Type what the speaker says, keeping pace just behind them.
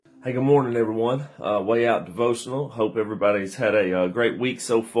Hey, good morning, everyone. Way Out Devotional. Hope everybody's had a great week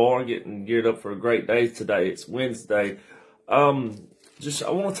so far, getting geared up for a great day today. It's Wednesday. I want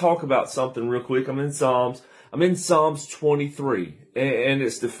to talk about something real quick. I'm in Psalms 23, and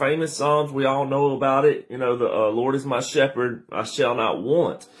it's the famous Psalms. We all know about it. You know, the Lord is my shepherd, I shall not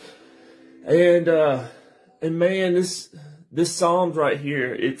want. And man, this Psalms right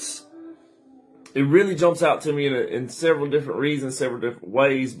here, it really jumps out to me in several different reasons, several different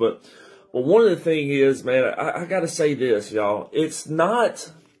ways. But one of the things is, man, I got to say this, y'all. It's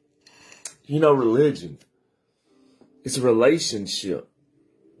not, religion. It's a relationship.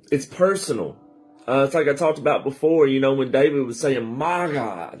 It's personal. It's like I talked about before, when David was saying, my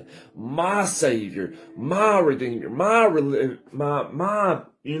God, my Savior, my Redeemer, my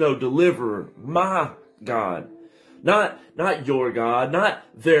deliverer, my God. Not your God, not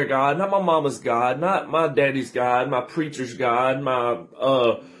their God, not my mama's God, not my daddy's God, my preacher's God,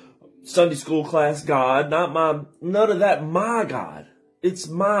 my Sunday school class God, none of that, my God. It's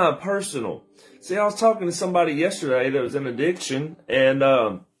my personal. See, I was talking to somebody yesterday that was in addiction, and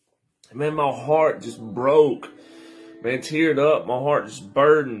man, my heart just broke. Man, teared up, my heart just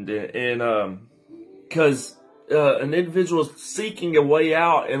burdened, and because an individual is seeking a way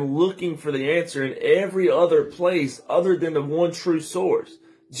out and looking for the answer in every other place other than the one true source,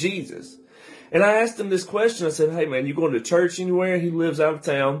 Jesus. And I asked him this question. I said, hey, man, you going to church anywhere? He lives out of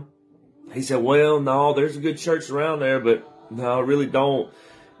town. He said, well, no, there's a good church around there, but no, I really don't.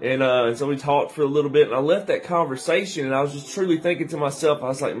 And so we talked for a little bit, and I left that conversation, and I was just truly thinking to myself, I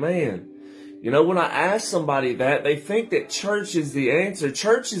was like, man, when I ask somebody that, they think that church is the answer.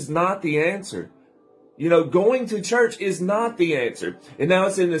 Church is not the answer. Going to church is not the answer. And now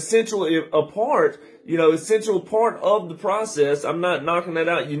it's an essential part of the process. I'm not knocking that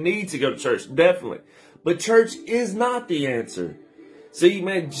out. You need to go to church, definitely. But church is not the answer. See,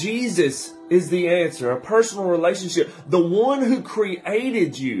 man, Jesus is the answer. A personal relationship. The one who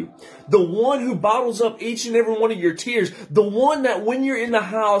created you. The one who bottles up each and every one of your tears. The one that when you're in the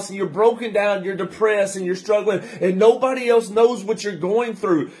house and you're broken down, you're depressed and you're struggling and nobody else knows what you're going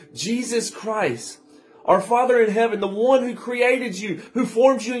through. Jesus Christ. Our Father in heaven, the one who created you, who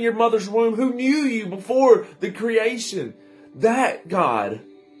formed you in your mother's womb, who knew you before the creation. That God,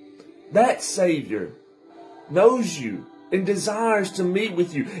 that Savior, knows you and desires to meet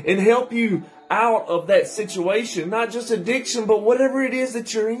with you and help you out of that situation. Not just addiction, but whatever it is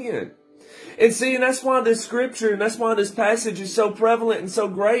that you're in. And see, and that's why this scripture and that's why this passage is so prevalent and so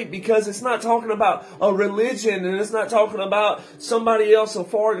great, because it's not talking about a religion and it's not talking about somebody else, a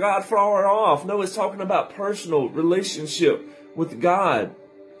God far off. No, it's talking about personal relationship with God.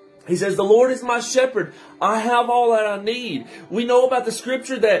 He says, the Lord is my shepherd. I have all that I need. We know about the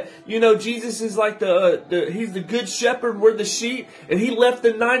scripture that, Jesus is like he's the good shepherd. We're the sheep. And he left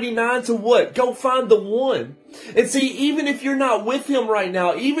the 99 to what? Go find the one. And see, even if you're not with him right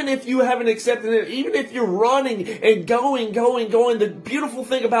now, even if you haven't accepted him, even if you're running and going, the beautiful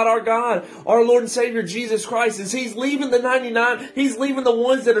thing about our God, our Lord and Savior, Jesus Christ, is he's leaving the 99. He's leaving the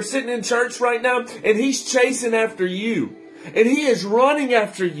ones that are sitting in church right now, and he's chasing after you. And he is running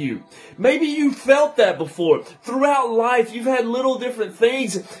after you. Maybe you felt that before. Throughout life, you've had little different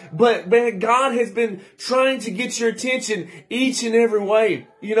things. But, man, God has been trying to get your attention each and every way.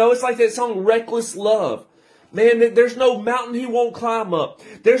 It's like that song, Reckless Love. Man, there's no mountain he won't climb up.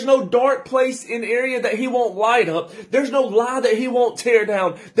 There's no dark place in area that he won't light up. There's no lie that he won't tear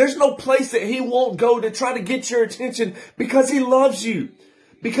down. There's no place that he won't go to try to get your attention, because he loves you.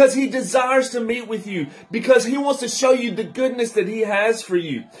 Because he desires to meet with you. Because he wants to show you the goodness that he has for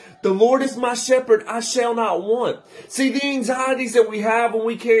you. The Lord is my shepherd, I shall not want. See, the anxieties that we have when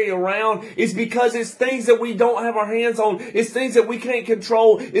we carry around is because it's things that we don't have our hands on. It's things that we can't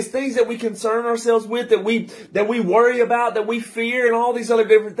control. It's things that we concern ourselves with, that we worry about, that we fear, and all these other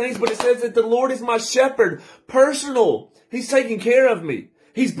different things. But it says that the Lord is my shepherd. Personal. He's taking care of me.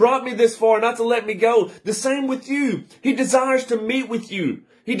 He's brought me this far not to let me go. The same with you. He desires to meet with you.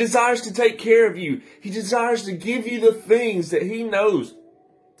 He desires to take care of you. He desires to give you the things that he knows.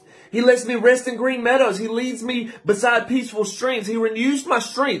 He lets me rest in green meadows. He leads me beside peaceful streams. He renews my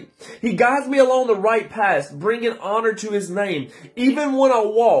strength. He guides me along the right path, bringing honor to his name. Even when I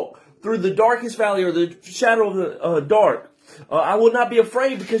walk through the darkest valley or the shadow of the dark, I will not be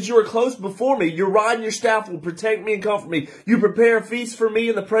afraid, because you are close before me. Your rod and your staff will protect me and comfort me. You prepare a feast for me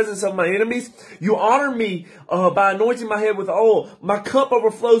in the presence of my enemies. You honor me by anointing my head with oil. My cup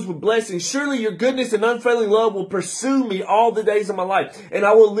overflows with blessings. Surely your goodness and unfailing love will pursue me all the days of my life, and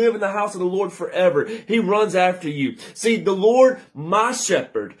I will live in the house of the Lord forever. He runs after you. See, the Lord, my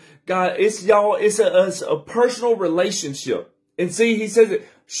shepherd, God, it's a personal relationship. And see, he says it,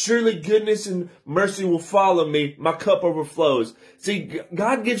 Surely goodness and mercy will follow me. My cup overflows. See,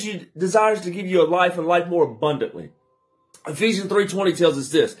 God desires to give you a life and life more abundantly. Ephesians 3:20 tells us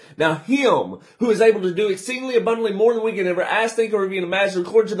this. Now him who is able to do exceedingly abundantly more than we can ever ask, think, or even imagine,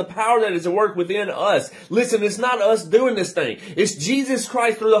 according to the power that is at work within us. Listen, it's not us doing this thing. It's Jesus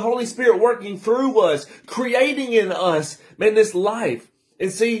Christ through the Holy Spirit working through us, creating in us, man, this life.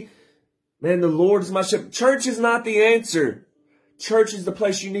 And see, man, the Lord is my shepherd. Church is not the answer. Church is the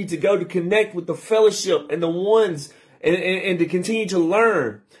place you need to go to connect with the fellowship and the ones and to continue to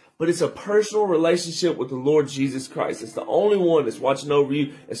learn. But it's a personal relationship with the Lord Jesus Christ. It's the only one that's watching over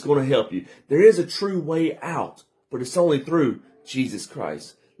you that's going to help you. There is a true way out, but it's only through Jesus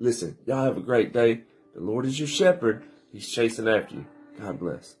Christ. Listen, y'all have a great day. The Lord is your shepherd. He's chasing after you. God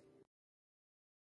bless.